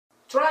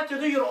Try to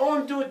do your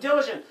own due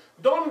diligence.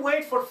 Don't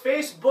wait for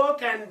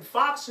Facebook and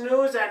Fox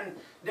News and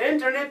the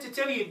internet to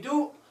tell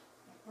you.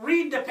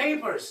 Read the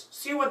papers.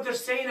 See what they're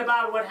saying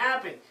about what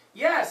happened.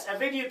 Yes, a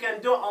video can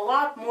do a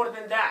lot more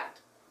than that.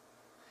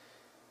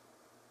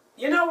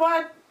 You know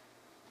what?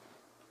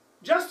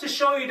 Just to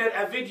show you that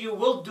a video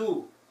will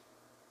do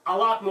a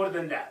lot more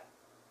than that.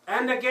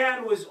 And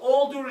again, with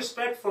all due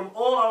respect from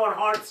all our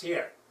hearts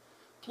here,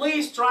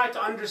 please try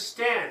to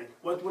understand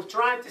what we're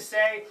trying to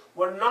say.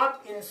 We're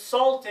not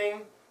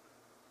insulting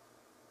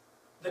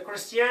the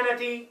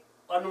Christianity,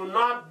 and we're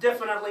not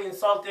definitely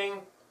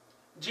insulting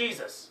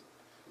Jesus.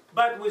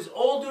 But with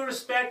all due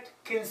respect,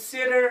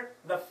 consider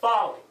the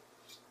following.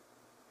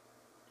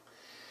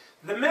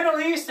 The Middle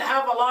East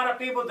have a lot of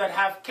people that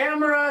have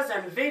cameras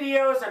and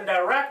videos and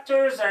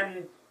directors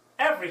and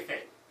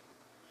everything.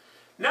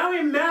 Now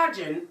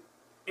imagine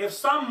if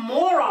some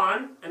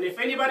moron, and if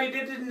anybody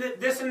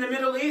did this in the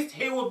Middle East,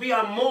 he will be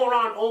a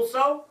moron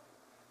also.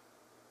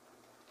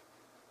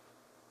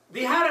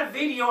 They had a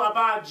video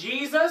about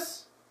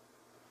Jesus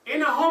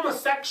in a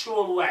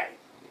homosexual way.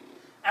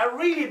 A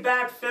really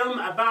bad film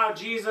about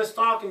Jesus,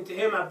 talk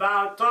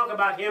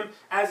about him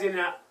as in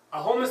a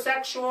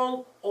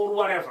homosexual or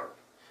whatever.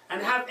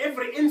 And have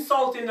every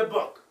insult in the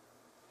book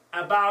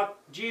about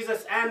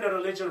Jesus and the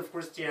religion of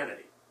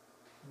Christianity.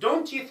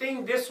 Don't you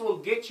think this will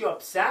get you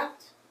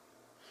upset?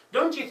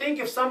 Don't you think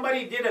if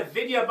somebody did a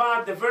video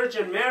about the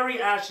Virgin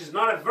Mary as she's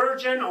not a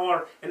virgin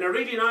or in a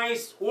really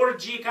nice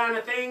orgy kind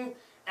of thing,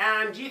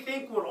 and do you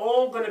think we're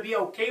all going to be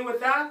okay with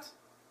that?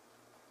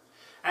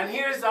 And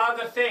here's the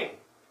other thing.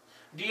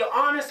 Do you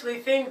honestly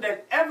think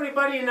that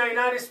everybody in the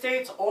United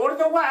States or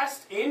the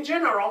West in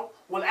general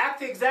will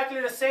act exactly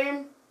the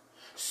same?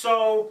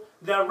 So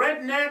the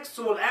rednecks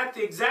will act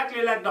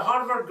exactly like the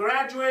Harvard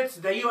graduates,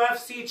 the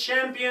UFC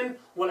champion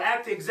will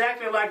act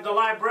exactly like the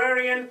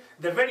librarian,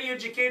 the very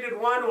educated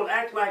one will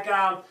act like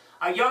a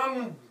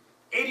young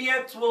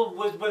idiot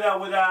with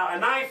a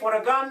knife or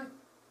a gun.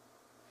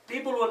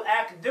 People will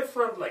act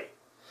differently.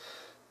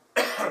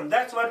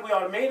 That's what we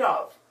are made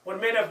of. We're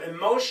made of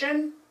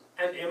emotion,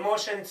 and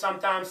emotion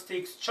sometimes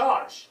takes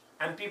charge,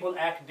 and people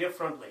act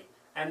differently.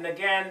 And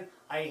again,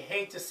 I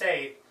hate to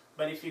say it,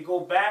 but if you go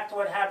back to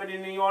what happened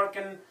in New York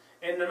in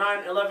the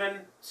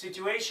 9/11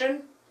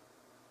 situation,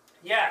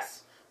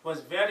 yes, it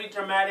was very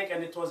dramatic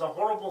and it was a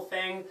horrible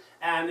thing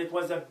and it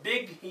was a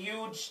big,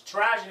 huge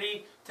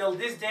tragedy. Till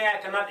this day, I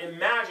cannot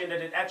imagine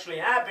that it actually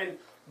happened.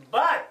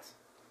 But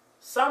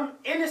some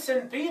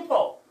innocent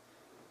people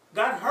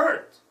got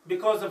hurt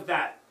because of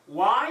that.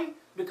 Why?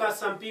 Because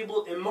some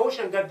people,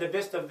 emotion got the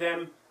best of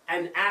them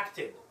and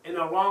acted in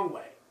a wrong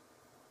way.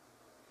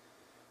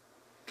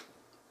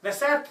 The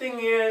sad thing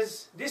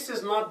is, this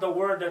is not the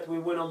world that we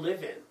want to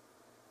live in.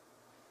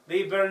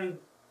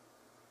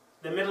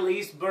 The Middle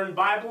East burned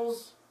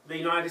Bibles, the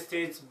United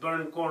States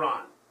burned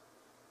Quran.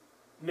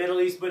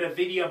 Middle East put a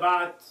video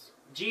about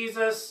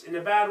Jesus in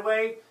a bad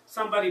way,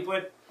 somebody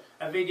put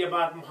a video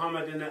about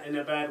Muhammad in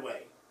a bad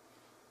way.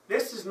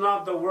 This is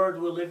not the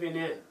world we're living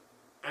in,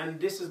 and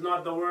this is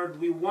not the world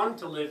we want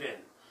to live in.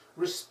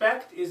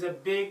 Respect is a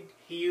big,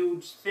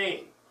 huge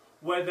thing.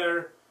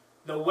 Whether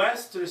the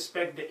West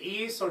respect the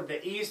East or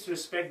the East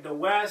respect the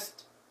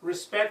West,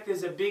 respect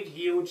is a big,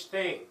 huge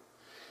thing.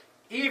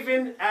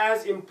 Even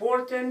as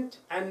important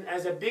and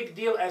as a big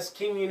deal as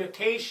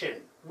communication,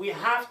 we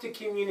have to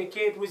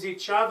communicate with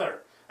each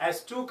other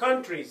as two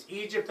countries,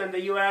 Egypt and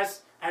the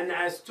US, and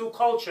as two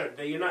cultures,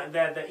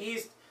 the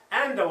East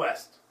and the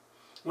West.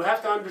 We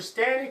have to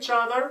understand each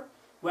other.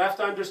 We have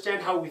to understand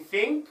how we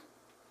think,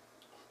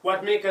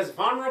 what makes us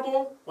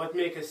vulnerable, what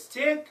makes us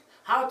tick,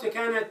 how to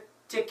kind of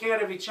take care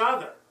of each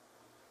other.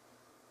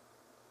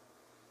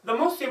 The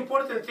most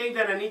important thing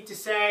that I need to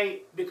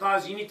say,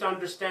 because you need to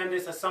understand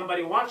this as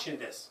somebody watching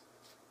this.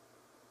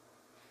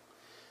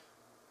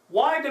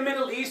 Why the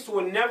Middle East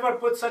will never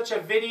put such a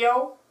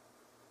video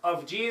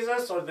of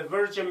Jesus or the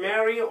Virgin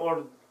Mary or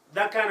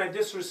that kind of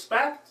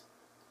disrespect?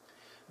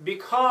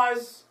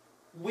 Because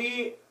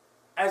we,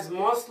 as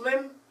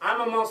Muslim, I'm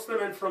a Muslim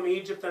and from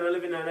Egypt and I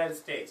live in the United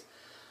States.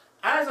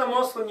 As a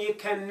Muslim, you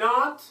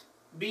cannot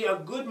be a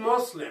good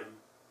Muslim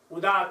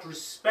without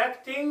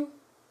respecting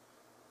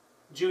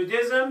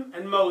Judaism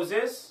and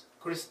Moses,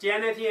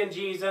 Christianity and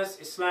Jesus,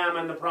 Islam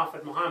and the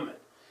Prophet Muhammad.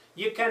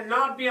 You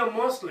cannot be a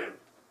Muslim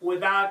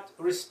without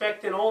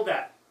respecting all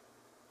that.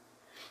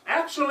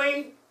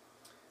 Actually,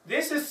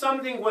 this is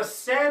something was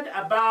said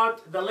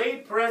about the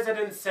late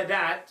President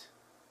Sadat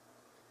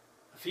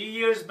a few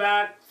years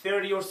back,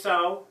 30 or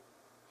so.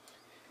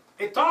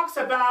 It talks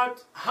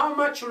about how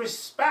much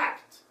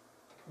respect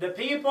the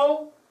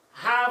people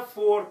have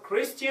for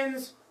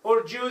Christians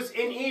or Jews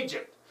in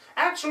Egypt.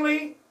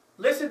 Actually,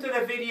 listen to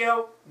the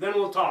video, then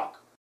we'll talk.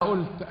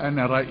 قلت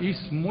أنا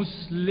رئيس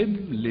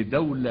مسلم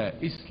لدولة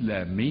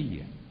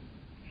إسلامية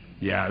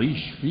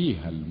يعيش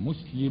فيها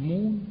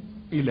المسلمون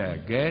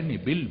إلى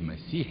جانب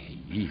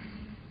المسيحيين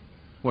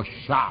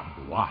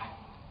والشعب واحد.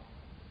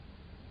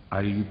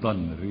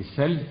 أيضا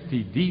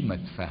رسالتي دي ما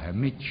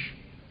اتفهمتش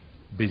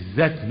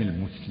بالذات من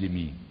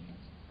المسلمين.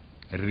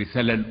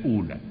 الرسالة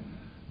الأولى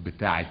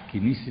بتاعت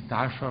كنيسة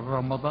 10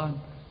 رمضان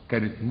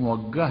كانت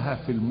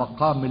موجهة في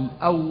المقام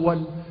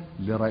الأول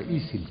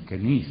لرئيس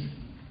الكنيسة،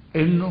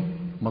 إنه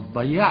ما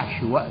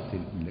تضيعش وقت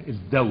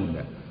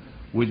الدولة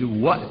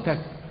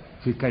ووقتك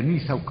في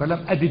كنيسة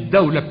وكلام. ادي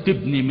الدولة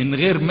بتبني من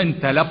غير ما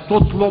انت لا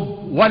بتطلب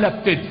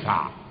ولا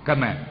بتدفع،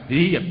 كمان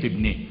هي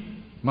بتبني،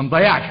 ما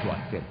نضيعش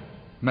وقتنا.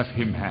 ما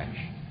فهمهاش.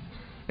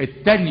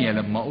 التانية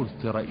لما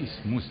قلت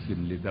رئيس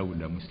مسلم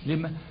لدولة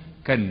مسلمة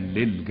كان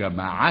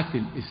للجماعات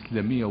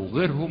الإسلامية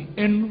وغيرهم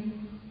إنه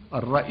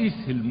الرئيس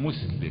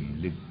المسلم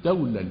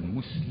للدولة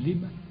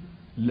المسلمة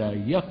لا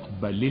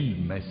يقبل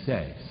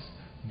المساس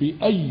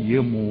بأي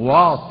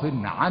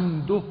مواطن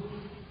عنده،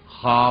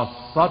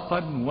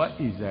 خاصة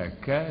وإذا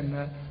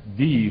كان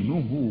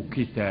دينه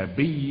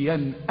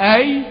كتابيا،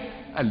 أي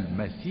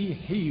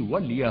المسيحي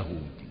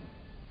واليهودي،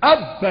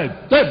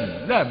 أبدا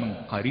لا من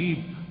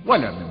قريب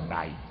ولا من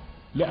بعيد.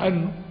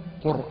 لأن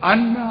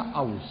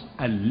قرآننا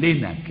قال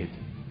لنا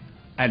كده،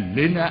 قال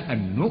لنا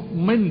أن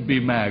نؤمن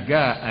بما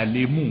جاء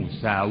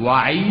لموسى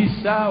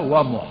وعيسى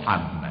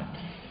ومحمد.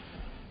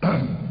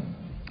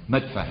 ما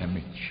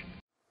تفهمتش.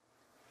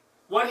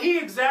 What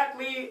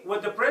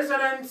the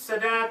President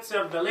Sadat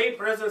said, the late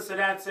President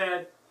Sadat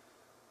said,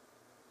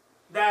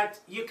 that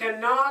you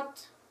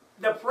cannot,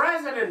 the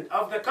President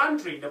of the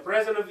country, the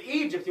President of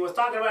Egypt, he was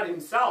talking about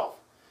himself,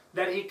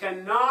 that he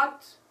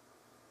cannot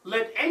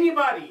let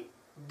anybody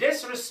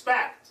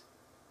disrespect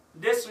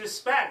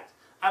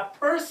a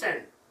person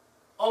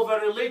of a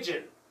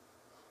religion,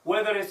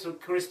 whether it's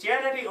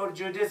Christianity or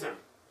Judaism.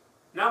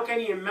 Now can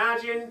you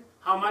imagine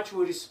how much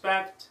we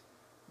respect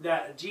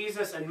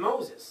Jesus and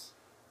Moses?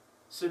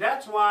 So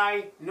that's why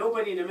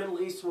nobody in the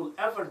Middle East will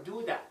ever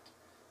do that.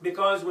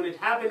 Because when it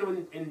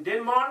happened in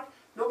Denmark,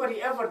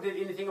 nobody ever did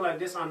anything like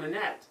this on the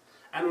net.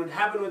 And when it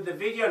happened with the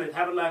video, and it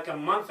happened like a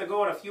month ago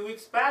or a few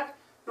weeks back,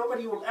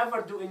 nobody will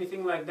ever do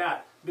anything like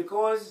that.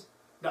 Because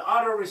the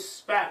utter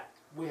respect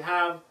we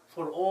have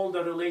for all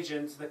the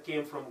religions that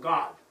came from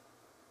God.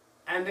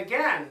 And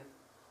again,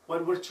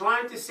 what we're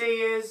trying to say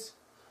is,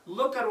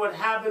 look at what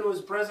happened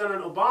with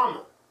President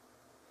Obama.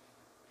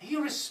 He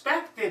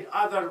respected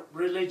other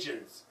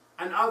religions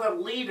and other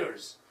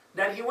leaders,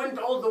 that he went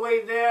all the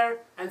way there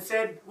and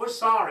said, we're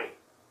sorry.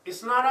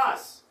 It's not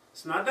us.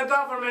 It's not the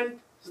government.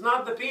 It's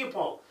not the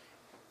people.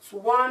 It's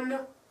one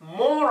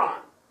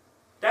moron.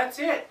 That's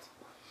it.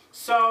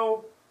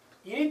 So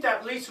you need to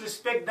at least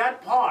respect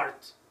that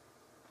part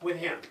with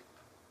him.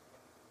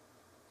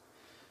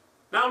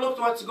 Now look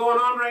what's going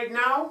on right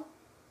now.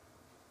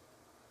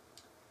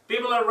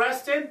 People are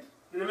arrested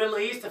in the Middle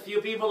East. A few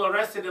people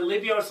arrested in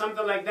Libya or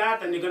something like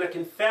that, and they're going to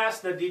confess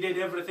that they did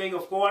everything,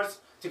 of course,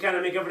 to kind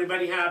of make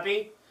everybody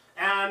happy.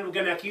 And we're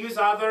going to accuse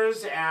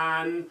others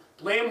and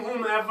blame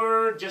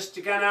whomever just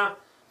to kind of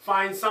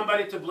find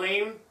somebody to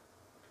blame.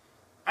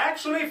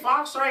 Actually,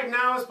 Fox right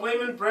now is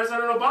blaming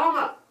President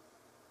Obama.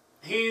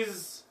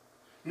 He's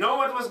know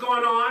what was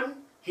going on.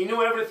 He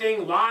knew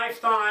everything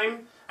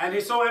lifetime, and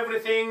he saw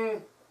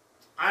everything,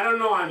 I don't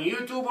know, on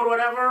YouTube or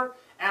whatever.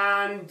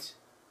 And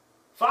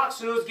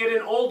Fox News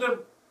getting all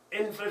the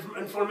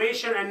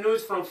information and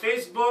news from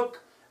Facebook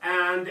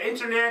and the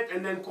internet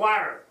and the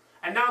Inquirer.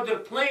 And now they're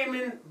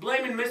blaming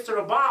Mr.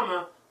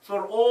 Obama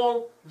for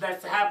all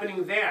that's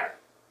happening there.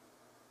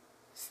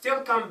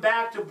 Still come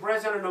back to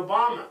President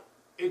Obama.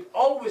 It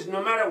always,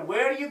 no matter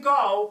where you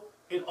go,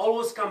 it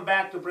always come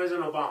back to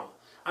President Obama.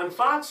 And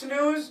Fox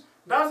News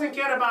doesn't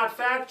care about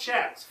fact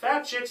checks.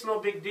 Fact checks, no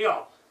big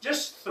deal.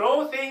 Just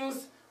throw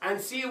things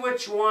and see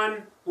which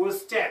one will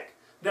stick.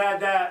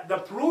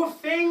 The proof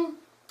thing,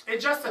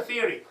 it's just a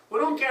theory. We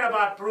don't care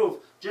about proof.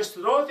 Just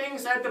throw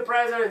things at the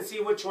president and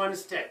see which one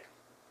stick.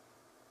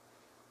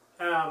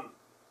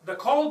 The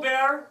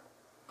Colbert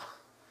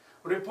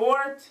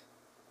report,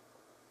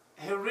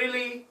 he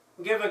really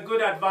gave a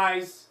good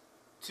advice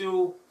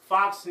to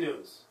Fox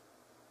News.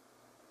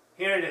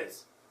 Here it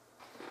is.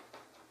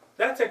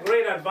 That's a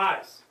great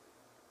advice.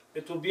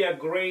 It will be a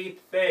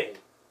great thing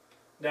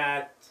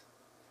that,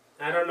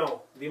 I don't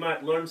know, they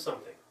might learn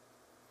something.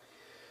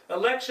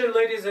 Election,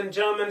 ladies and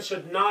gentlemen,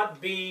 should not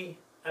be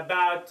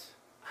about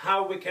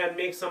how we can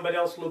make somebody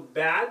else look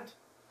bad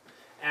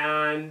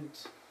and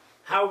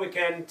how we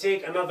can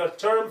take another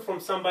term from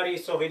somebody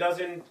so he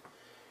doesn't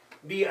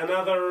be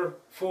another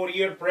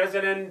 4-year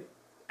president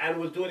and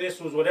we'll do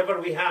this with whatever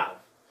we have.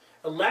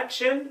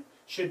 Election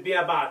should be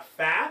about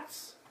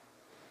facts,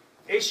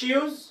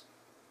 issues,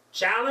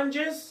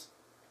 challenges,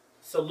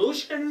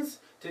 solutions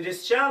to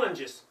these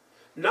challenges,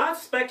 not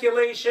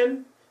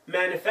speculation,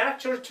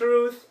 manufactured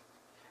truth,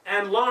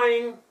 and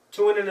lying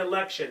to win an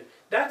election.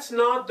 That's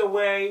not the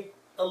way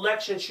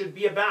election should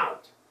be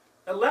about.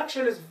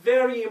 Election is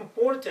very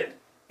important.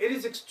 It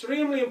is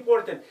extremely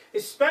important,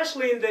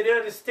 especially in the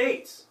United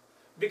States,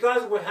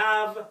 because we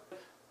have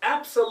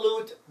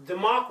absolute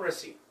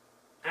democracy.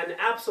 An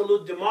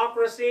absolute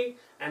democracy,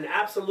 an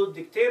absolute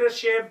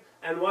dictatorship,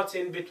 and what's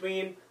in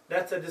between.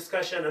 That's a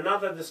discussion,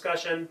 another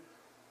discussion.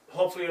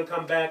 Hopefully you'll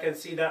come back and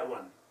see that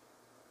one.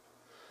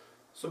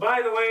 So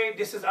by the way,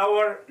 this is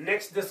our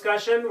next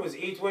discussion with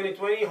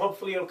E2020.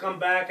 Hopefully you'll come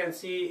back and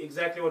see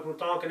exactly what we're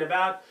talking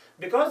about,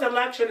 because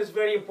election is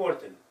very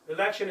important.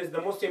 Election is the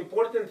most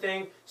important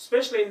thing,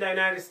 especially in the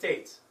United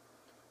States.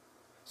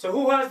 So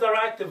who has the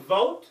right to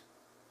vote?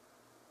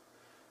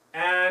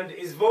 And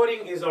is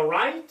voting is a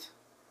right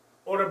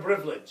or a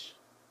privilege?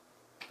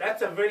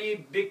 That's a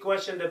very big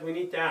question that we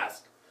need to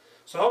ask.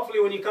 So hopefully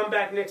when you come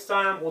back next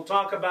time, we'll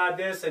talk about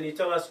this and you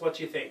tell us what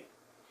you think.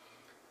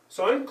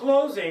 So in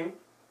closing,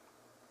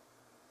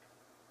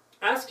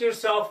 ask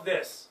yourself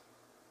this: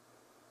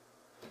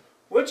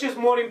 which is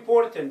more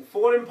important,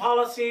 foreign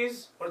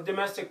policies or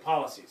domestic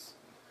policies?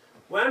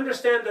 We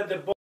understand that they're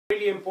both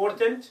really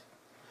important,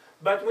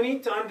 but we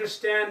need to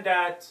understand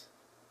that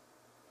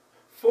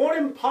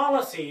foreign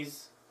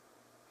policies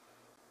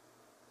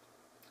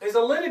is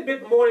a little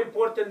bit more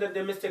important than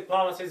domestic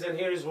policies, and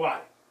here's why.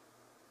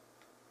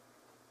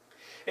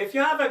 If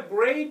you have a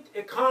great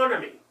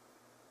economy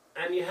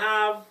and you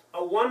have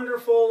a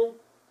wonderful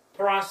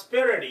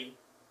prosperity,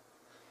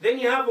 then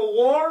you have a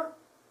war.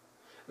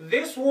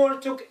 This war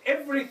took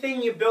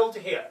everything you built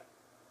here.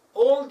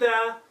 All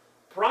the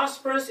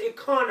prosperous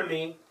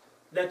economy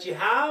that you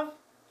have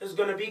is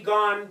going to be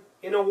gone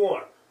in a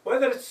war,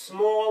 whether it's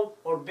small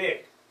or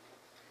big.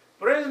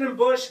 President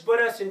Bush put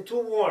us in 2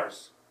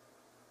 wars,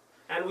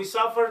 and we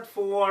suffered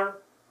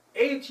for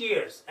 8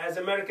 years as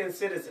American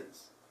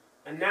citizens.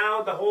 And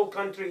now the whole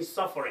country is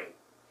suffering.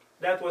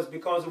 That was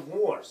because of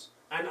wars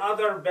and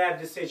other bad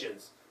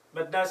decisions.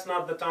 But that's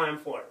not the time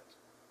for it.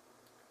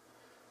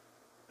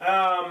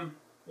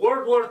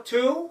 World War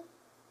II,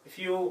 if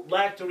you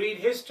like to read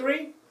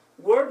history,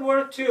 World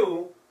War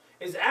II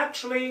is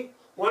actually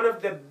one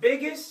of the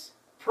biggest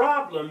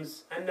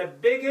problems and the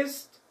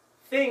biggest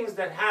things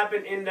that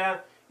happened in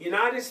the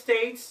United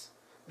States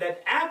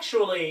that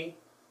actually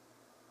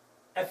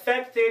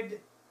affected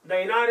the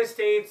United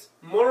States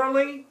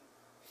morally,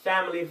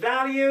 family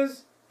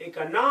values,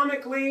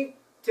 economically,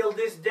 till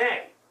this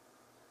day.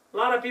 A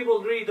lot of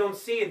people really don't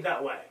see it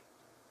that way.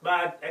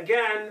 But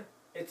again,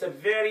 it's a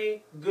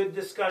very good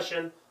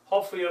discussion.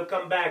 Hopefully you'll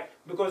come back,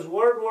 because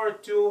World War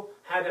II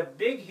had a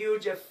big,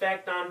 huge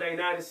effect on the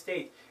United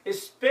States,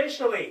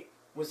 especially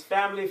with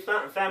family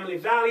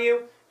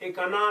value,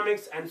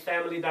 economics, and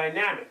family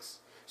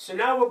dynamics. So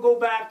now we'll go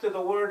back to the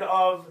word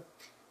of,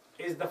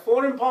 is the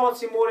foreign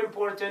policy more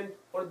important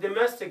or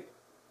domestic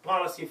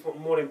policy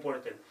more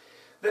important?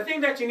 The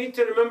thing that you need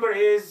to remember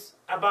is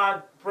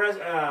about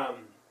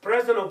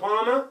President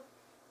Obama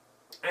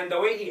and the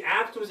way he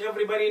acts with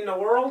everybody in the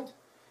world.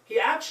 He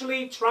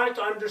actually tried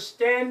to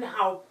understand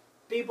how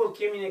people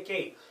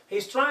communicate.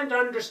 He's trying to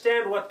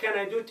understand, what can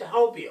I do to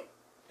help you?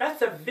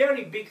 That's a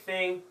very big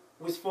thing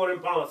with foreign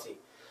policy.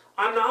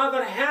 On the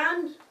other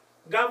hand,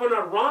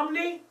 Governor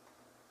Romney,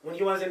 when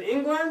he was in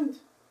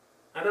England,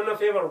 I don't know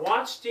if you ever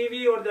watched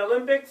TV or the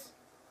Olympics,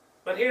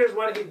 but here's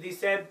what he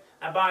said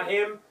about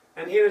him,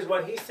 and here's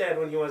what he said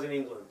when he was in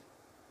England.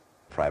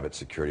 Private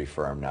security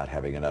firm not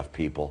having enough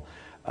people,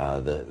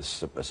 the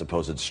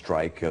supposed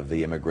strike of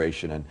the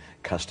immigration and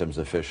customs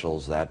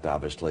officials, that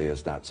obviously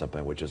is not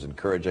something which is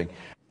encouraging.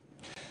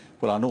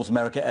 Well, our North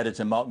America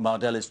editor, Mark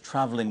Mardell, is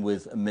travelling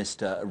with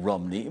Mr.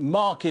 Romney.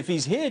 Mark, if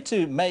he's here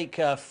to make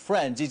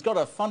friends, he's got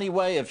a funny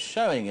way of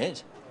showing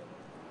it.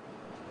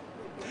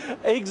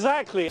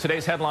 Exactly.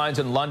 Today's headlines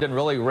in London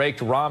really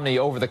raked Romney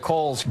over the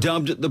coals.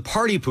 Dubbed the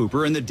party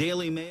pooper in the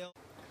Daily Mail.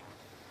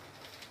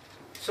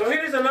 So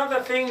here's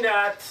another thing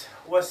that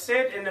was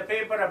said in the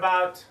paper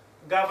about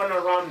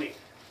Governor Romney.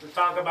 We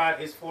talk about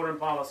his foreign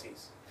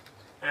policies.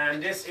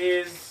 And this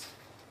is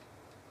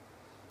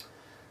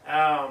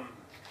the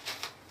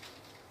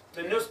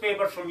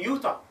newspaper from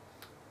Utah,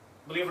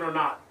 believe it or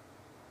not,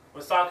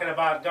 was talking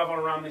about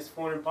Governor Romney's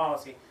foreign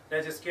policy.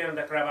 That just scared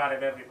the crap out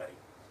of everybody.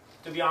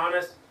 To be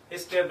honest, it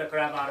scared the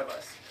crap out of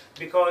us.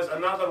 Because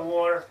another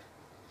war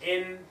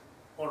in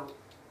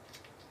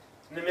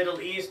the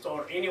Middle East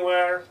or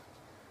anywhere,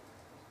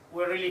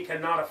 we really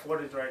cannot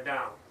afford it right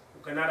now.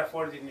 We cannot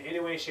afford it in any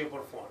way, shape,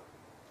 or form.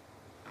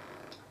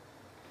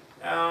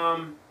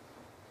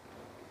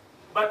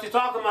 But to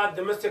talk about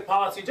domestic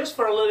policy just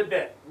for a little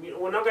bit,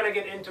 we're not going to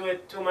get into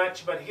it too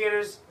much, but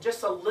here's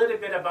just a little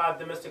bit about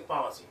domestic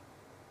policy.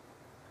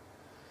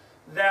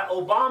 The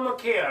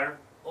Obamacare,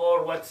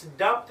 or what's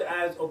dubbed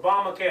as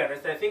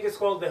Obamacare, I think it's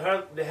called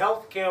the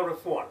health care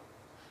reform.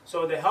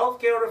 So the health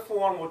care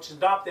reform, which is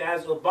dubbed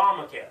as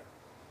Obamacare.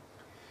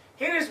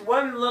 Here is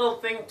one little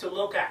thing to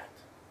look at.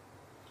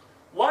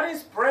 What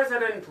is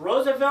President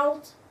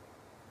Roosevelt,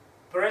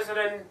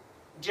 President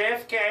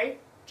JFK,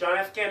 John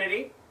F.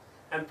 Kennedy,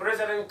 and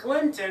President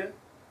Clinton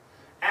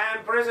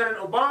and President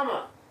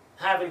Obama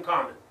have in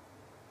common?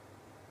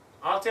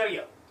 I'll tell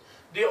you.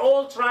 They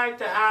all tried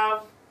to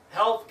have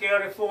health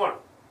care reform.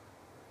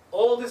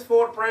 All these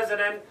 4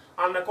 presidents,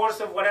 on the course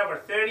of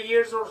whatever, 30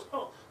 years or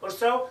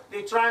so,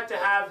 they tried to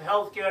have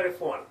health care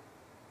reform.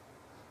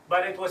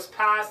 But it was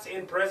passed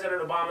in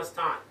President Obama's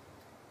time.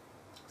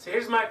 So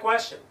here's my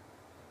question.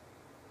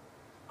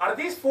 Are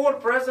these 4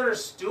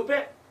 presidents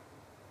stupid?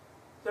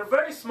 They're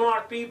very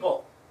smart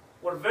people.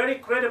 were very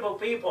credible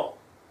people.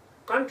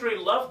 Country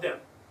loved them.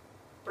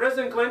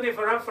 President Clinton, if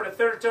he ran for the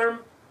third term,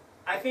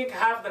 I think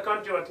half the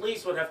country, or at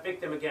least, would have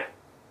picked him again.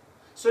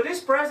 So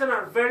these presidents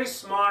are very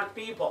smart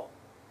people.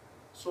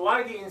 So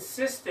why they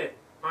insisted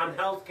on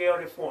health care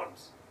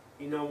reforms?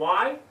 You know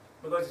why?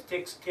 Because it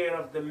takes care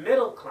of the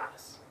middle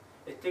class.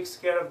 It takes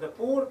care of the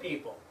poor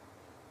people.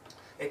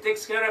 It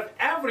takes care of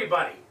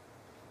everybody.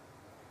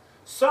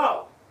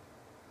 So,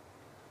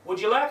 would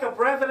you like a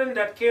president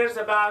that cares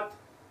about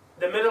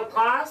the middle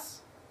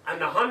class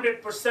and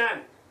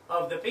 100%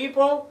 of the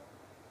people?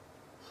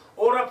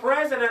 Or a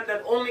president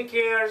that only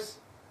cares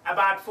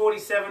about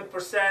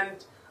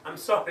 47%, I'm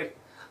sorry,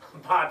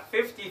 about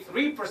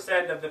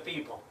 53% of the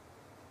people,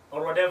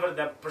 or whatever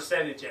the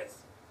percentage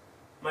is?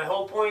 My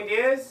whole point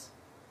is,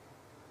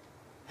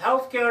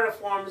 healthcare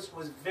reforms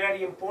was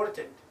very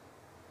important.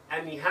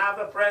 And we have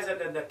a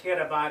president that cared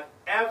about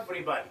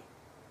everybody.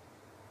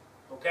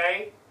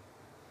 Okay?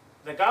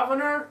 The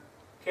governor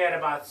cared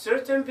about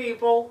certain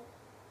people,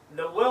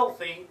 the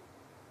wealthy,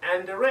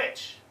 and the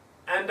rich.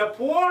 And the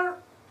poor,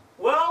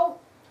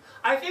 well,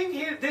 I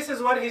think this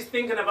is what he's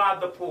thinking about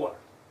the poor.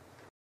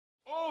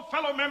 Oh,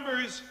 fellow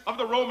members of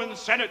the Roman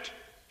Senate,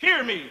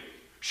 hear me.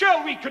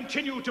 Shall we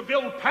continue to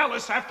build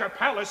palace after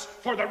palace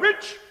for the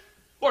rich?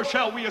 Or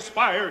shall we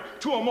aspire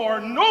to a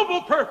more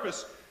noble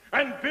purpose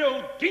and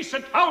build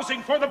decent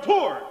housing for the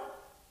poor?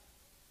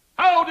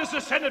 How does the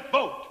Senate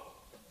vote?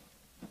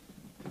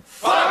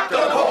 Fuck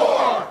the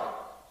poor!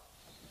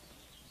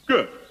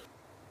 Good.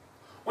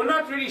 We're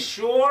not really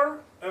sure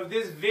if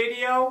this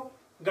video,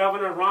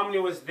 Governor Romney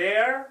was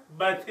there,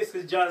 but this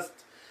is just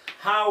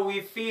how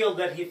we feel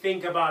that he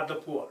thinks about the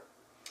poor.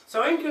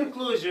 So in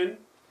conclusion,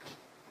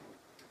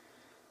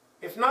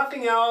 if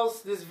nothing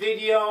else, this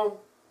video,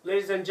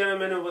 ladies and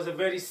gentlemen, it was a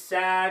very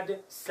sad,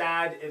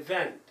 sad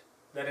event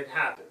that it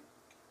happened.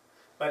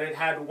 But it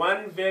had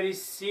one very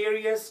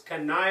serious,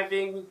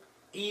 conniving,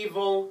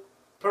 evil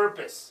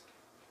purpose,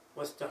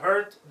 was to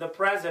hurt the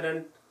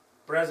president,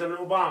 President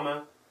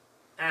Obama,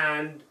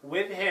 and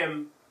with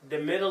him, the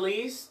Middle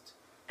East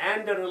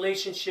and the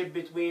relationship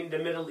between the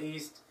Middle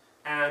East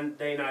and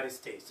the United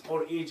States,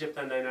 or Egypt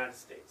and the United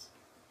States.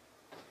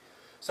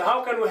 So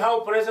how can we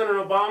help President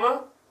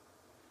Obama?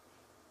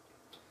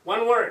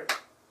 One word: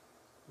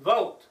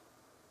 vote.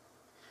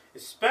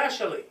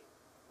 Especially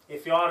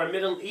if you are a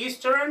Middle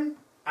Eastern.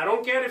 I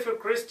don't care if you're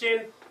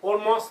Christian or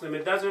Muslim,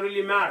 it doesn't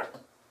really matter.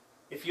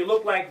 If you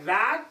look like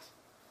that,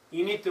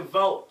 you need to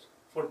vote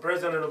for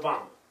President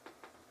Obama.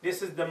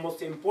 This is the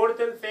most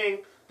important thing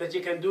that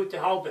you can do to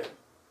help him.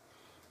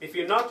 If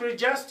you're not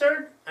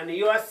registered and a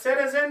U.S.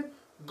 citizen,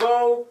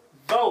 go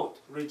vote.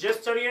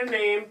 Register your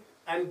name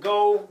and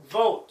go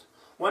vote.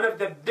 One of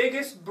the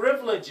biggest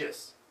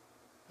privileges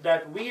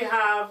that we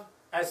have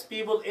as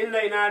people in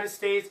the United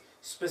States,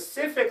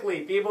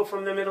 specifically people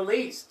from the Middle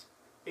East,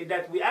 is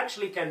that we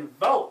actually can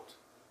vote.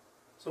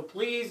 So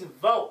please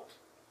vote.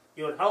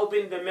 You're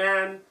helping the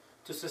man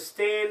to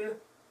sustain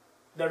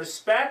the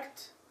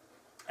respect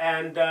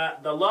and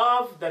the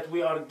love that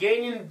we are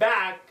gaining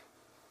back.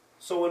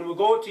 So when we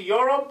go to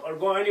Europe or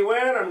go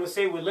anywhere and we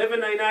say we live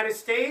in the United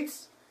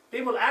States,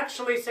 people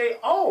actually say,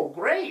 oh,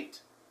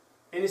 great.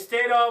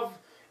 Instead of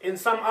in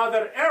some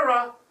other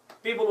era,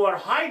 people who are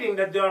hiding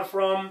that they are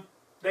from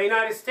the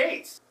United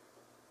States.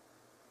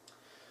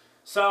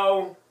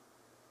 So,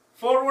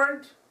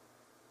 forward,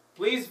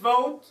 please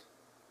vote,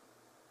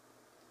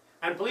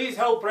 and please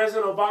help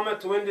President Obama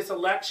to win this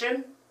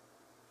election.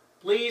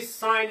 Please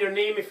sign your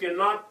name if you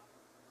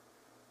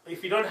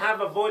don't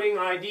have a voting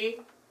ID,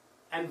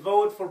 and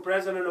vote for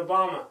President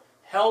Obama.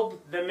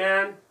 Help the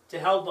man to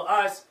help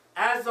us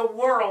as a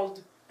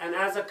world and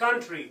as a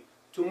country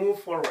to move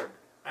forward.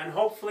 And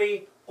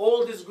hopefully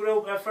all this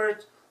group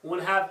effort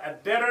will have a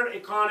better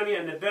economy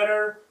and a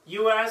better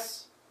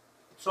U.S.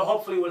 So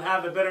hopefully we'll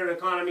have a better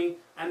economy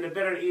and a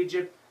better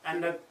Egypt,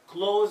 and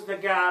close the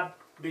gap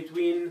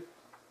between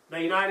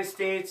the United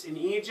States and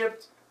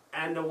Egypt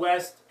and the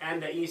West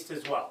and the East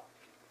as well.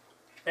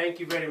 Thank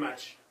you very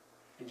much.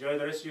 Enjoy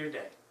the rest of your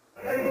day.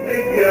 يا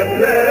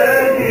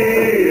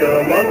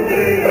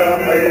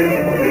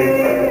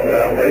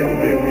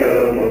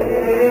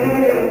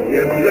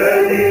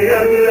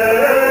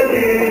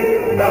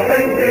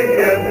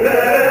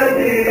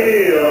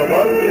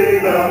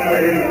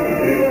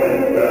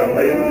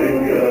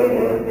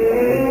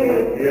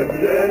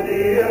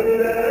بلادي يا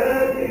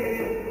بلادي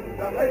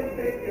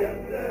بحبك يا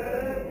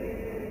بلادي